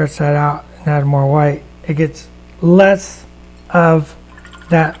you stretch that out and add more white, it gets less of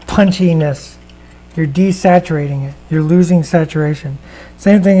that punchiness. You're desaturating it. You're losing saturation.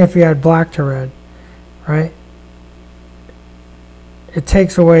 Same thing if you add black to red, right? It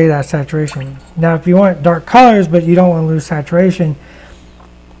takes away that saturation. Now, if you want dark colors, but you don't want to lose saturation,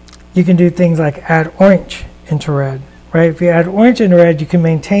 you can do things like add orange into red, right? If you add orange into red, you can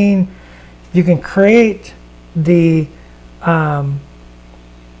maintain, you can create the,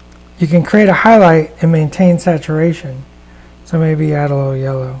 you can create a highlight and maintain saturation. So maybe add a little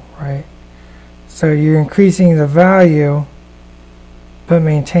yellow, right? So you're increasing the value, but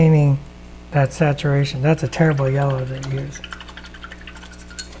maintaining that saturation. That's a terrible yellow to use.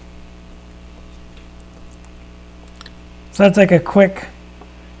 So that's like a quick,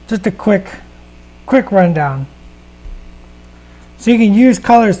 just a quick rundown. So you can use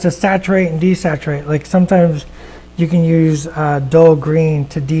colors to saturate and desaturate. Like sometimes you can use dull green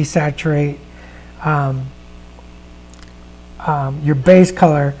to desaturate your base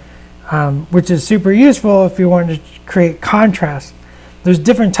color, which is super useful if you want to create contrast. There's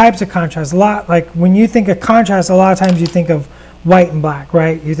different types of contrast. A lot, like when you think of contrast, a lot of times you think of white and black,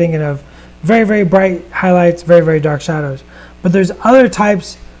 right? You're thinking of very, very bright highlights, very, very dark shadows. But there's other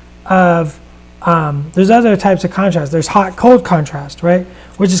types of contrast. There's hot, cold contrast, right?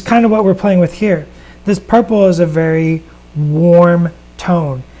 Which is kind of what we're playing with here. This purple is a very warm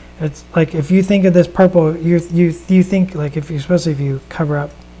tone. It's like if you think of this purple, you think like especially if you cover up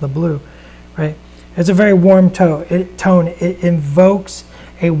the blue, right? It's a very warm tone. It invokes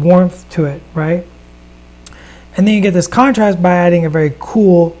a warmth to it, right? And then you get this contrast by adding a very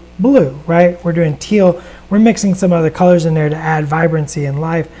cool blue, right? We're doing teal. We're mixing some other colors in there to add vibrancy and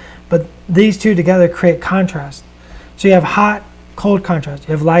life, but these two together create contrast. So you have hot, cold contrast.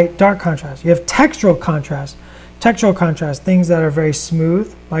 You have light, dark contrast. You have textural contrast. Textural contrast, things that are very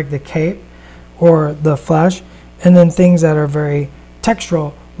smooth, like the cape or the flesh, and then things that are very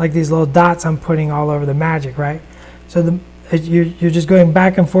textural, like these little dots I'm putting all over the magic, right? So you're just going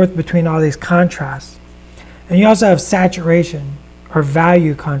back and forth between all these contrasts. And you also have saturation or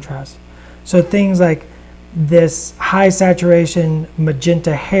value contrast. So things like this high saturation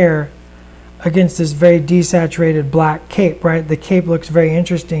magenta hair against this very desaturated black cape, right? The cape looks very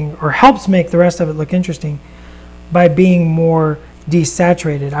interesting, or helps make the rest of it look interesting by being more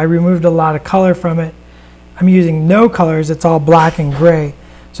desaturated. I removed a lot of color from it. I'm using no colors, it's all black and gray.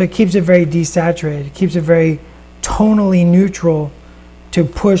 So it keeps it very desaturated. It keeps it very tonally neutral to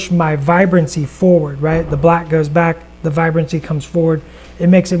push my vibrancy forward, right? The black goes back, the vibrancy comes forward. It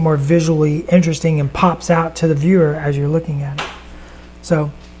makes it more visually interesting and pops out to the viewer as you're looking at it.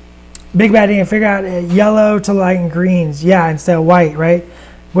 So, big bad thing, figure out yellow to light and greens, yeah, instead of white, right?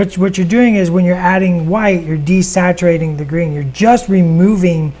 What you're doing is when you're adding white, you're desaturating the green. You're just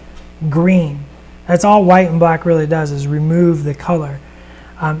removing green. That's all white and black really does, is remove the color.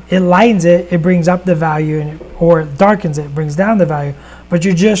 It lightens it, it brings up the value, or it darkens it, brings down the value, but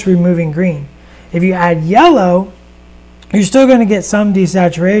you're just removing green. If you add yellow, you're still going to get some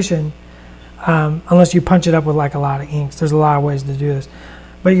desaturation, unless you punch it up with like a lot of inks. There's a lot of ways to do this.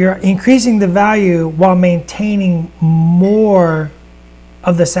 But you're increasing the value while maintaining more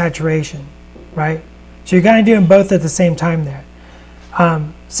of the saturation, right? So you're kind of doing both at the same time there.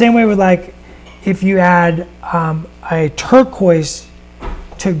 Same way with like if you add a turquoise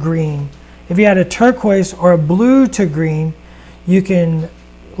to green. If you add a turquoise or a blue to green, you can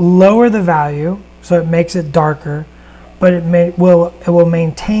lower the value so it makes it darker, but it will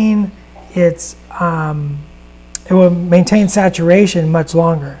maintain its saturation much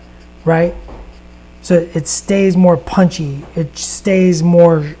longer, right? So it stays more punchy. It stays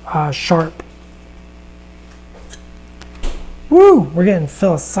more sharp. Woo! We're getting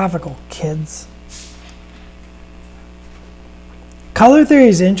philosophical, kids. Color theory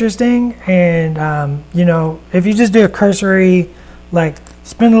is interesting, and you know, if you just do a cursory, like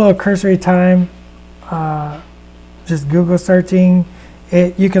spend a little cursory time, just Google searching,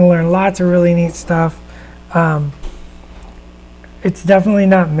 you can learn lots of really neat stuff. It's definitely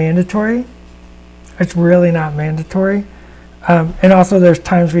not mandatory. It's really not mandatory. And also there's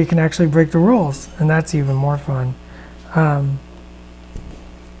times where you can actually break the rules, and that's even more fun.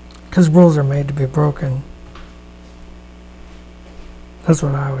 Because rules are made to be broken. That's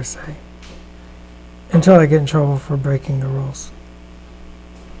what I always say. Until I get in trouble for breaking the rules.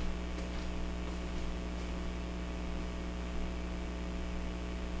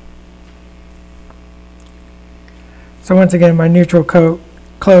 So once again, my neutral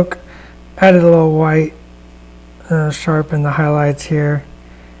cloak, added a little white, sharpen the highlights here.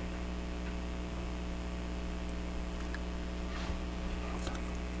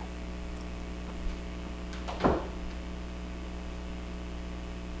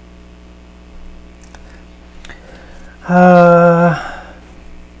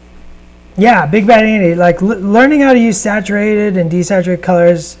 Yeah, Big Bad Andy, like learning how to use saturated and desaturated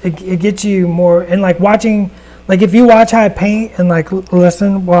colors, it gets you more, and like watching, like if you watch how I paint and like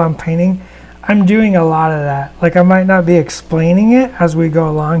listen while I'm painting, I'm doing a lot of that. Like I might not be explaining it as we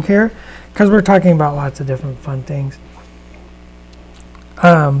go along here, because we're talking about lots of different fun things.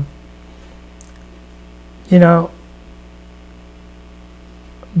 You know,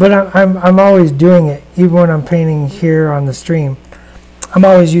 but I'm always doing it, even when I'm painting here on the stream. I'm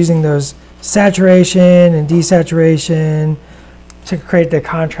always using those saturation and desaturation to create the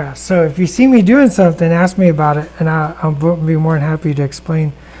contrast. So if you see me doing something, ask me about it, and I'll be more than happy to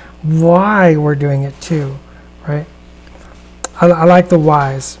explain why we're doing it too, right? I like the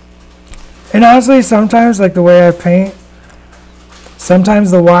whys. And honestly, sometimes, like the way I paint,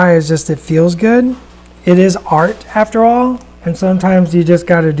 sometimes the why is just it feels good. It is art after all, and sometimes you just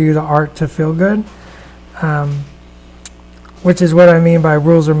got to do the art to feel good, which is what I mean by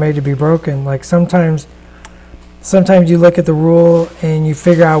rules are made to be broken. Like sometimes you look at the rule and you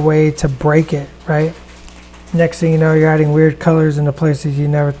figure out a way to break it, right? Next thing you know, you're adding weird colors into places you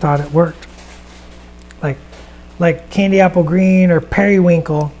never thought it worked. Like candy apple green or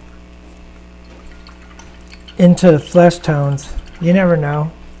periwinkle into flesh tones. You never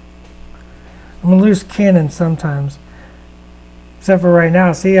know. I'm a loose cannon sometimes. Except for right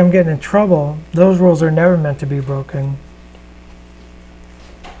now. See, I'm getting in trouble. Those rules are never meant to be broken.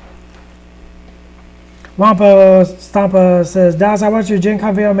 Wampa Stampa says, Dallas, I watched your Gen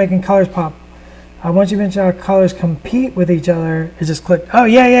Con video making colors pop. Once you mentioned how colors compete with each other, it just clicked. Oh,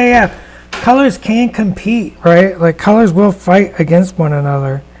 yeah. Colors can compete, right? Like colors will fight against one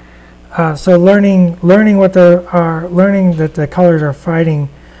another. So learning what learning that the colors are fighting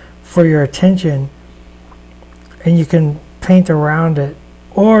for your attention, and you can paint around it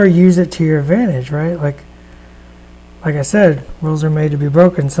or use it to your advantage, right? Like I said, rules are made to be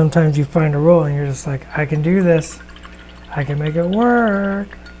broken. Sometimes you find a rule and you're just like, I can do this. I can make it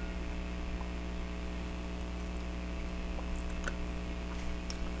work.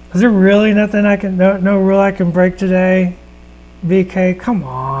 Is there really nothing no rule I can break today? VK, come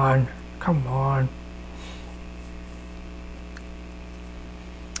on.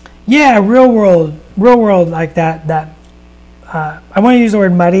 Yeah, real world like that. I want to use the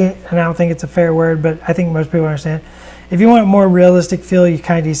word muddy, and I don't think it's a fair word, but I think most people understand. If you want a more realistic feel, you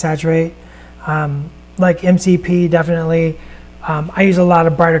kind of desaturate. Like MCP, definitely. I use a lot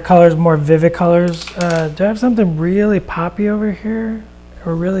of brighter colors, more vivid colors. Do I have something really poppy over here?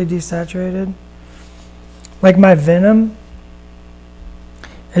 Or really desaturated? Like my Venom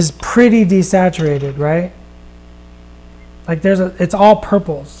is pretty desaturated, right? Like it's all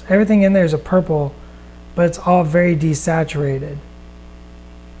purples. Everything in there is a purple, but it's all very desaturated.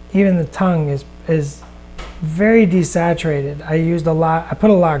 Even the tongue is very desaturated. I put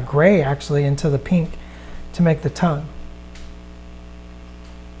a lot of gray actually into the pink to make the tongue.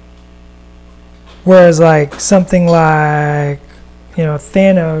 Whereas like something like,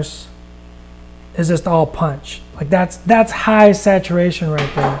 Thanos is just all punch. Like that's high saturation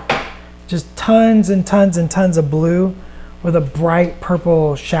right there. Just tons and tons and tons of blue with a bright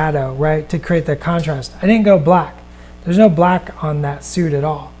purple shadow, right, to create that contrast. I didn't go black. There's no black on that suit at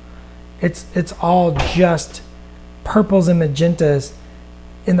all. It's all just purples and magentas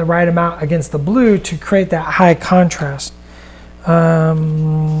in the right amount against the blue to create that high contrast.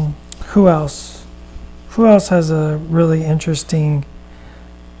 Who else? Who else has a really interesting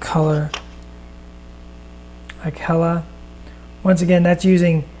color? Like Hella. Once again, that's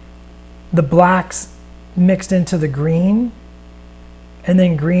using the blacks mixed into the green, and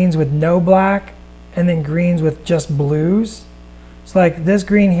then greens with no black, and then greens with just blues. So like this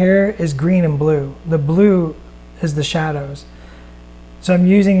green here is green and blue. The blue is the shadows. So I'm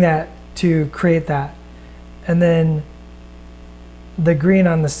using that to create that. And then the green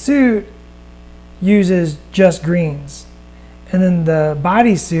on the suit uses just greens. And then the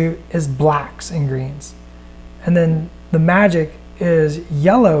bodysuit is blacks and greens. And then the magic is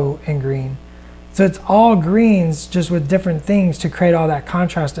yellow and green. So it's all greens just with different things to create all that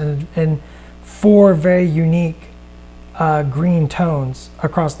contrast and 4 very unique green tones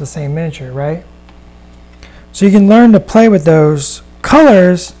across the same miniature, right? So you can learn to play with those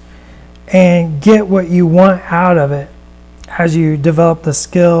colors and get what you want out of it as you develop the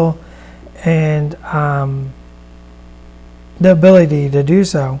skill and the ability to do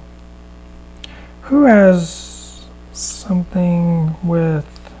so. Who has something with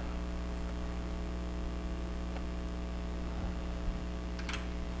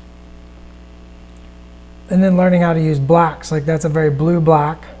and then learning how to use blacks, like that's a very blue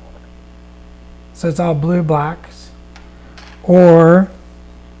black, so it's all blue blacks. Or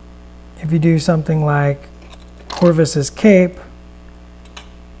if you do something like Corvus's cape,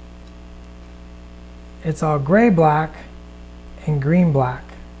 it's all gray black and green black.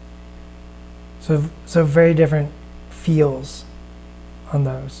 So very different feels on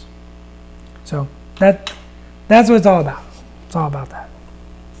those. So that's what it's all about. It's all about that.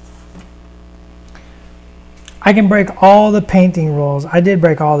 I can break all the painting rules. I did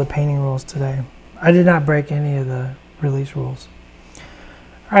break all the painting rules today. I did not break any of the release rules.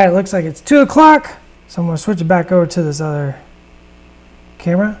 All right, looks like it's 2 o'clock. So I'm gonna switch it back over to this other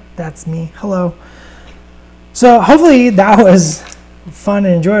camera. That's me, hello. So hopefully that was fun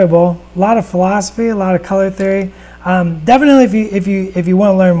and enjoyable. A lot of philosophy, a lot of color theory. Definitely, if you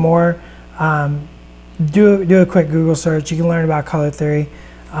want to learn more, do a quick Google search. You can learn about color theory,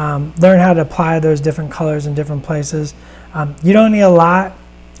 learn how to apply those different colors in different places. You don't need a lot,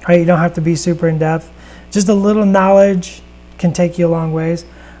 right? You don't have to be super in depth. Just a little knowledge can take you a long ways.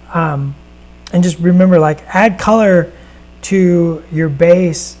 And just remember, like, add color to your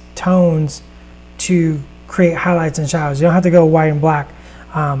base tones to create highlights and shadows. You don't have to go white and black.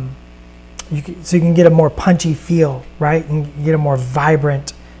 So you can get a more punchy feel, right? And get a more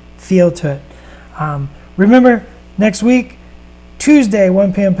vibrant feel to it. Remember, next week, Tuesday,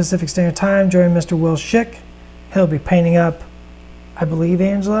 1 p.m. Pacific Standard Time, join Mr. Will Schick. He'll be painting up, I believe,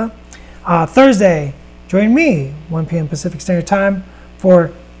 Angela. Thursday, join me, 1 p.m. Pacific Standard Time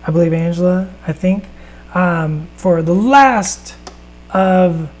for, I believe, Angela, I think, for the last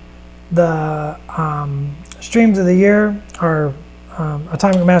of the streams of the year, our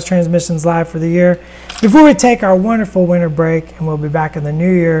Atomic Mass Transmissions Live for the year, before we take our wonderful winter break, and we'll be back in the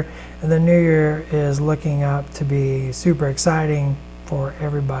new year. And the new year is looking up to be super exciting for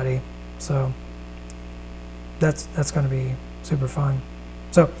everybody. So that's going to be super fun.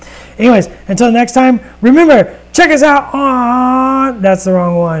 So anyways, until next time, remember, check us out on, that's the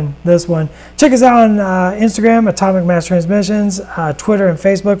wrong one, this one. Check us out on Instagram, Atomic Mass Transmissions, Twitter and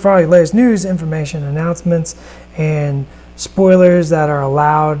Facebook for all your latest news, information, announcements, and spoilers that are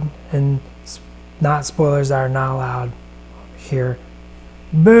allowed and not spoilers that are not allowed here.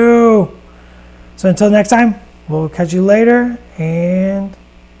 Boo! So until next time, we'll catch you later, and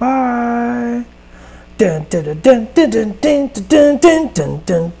bye.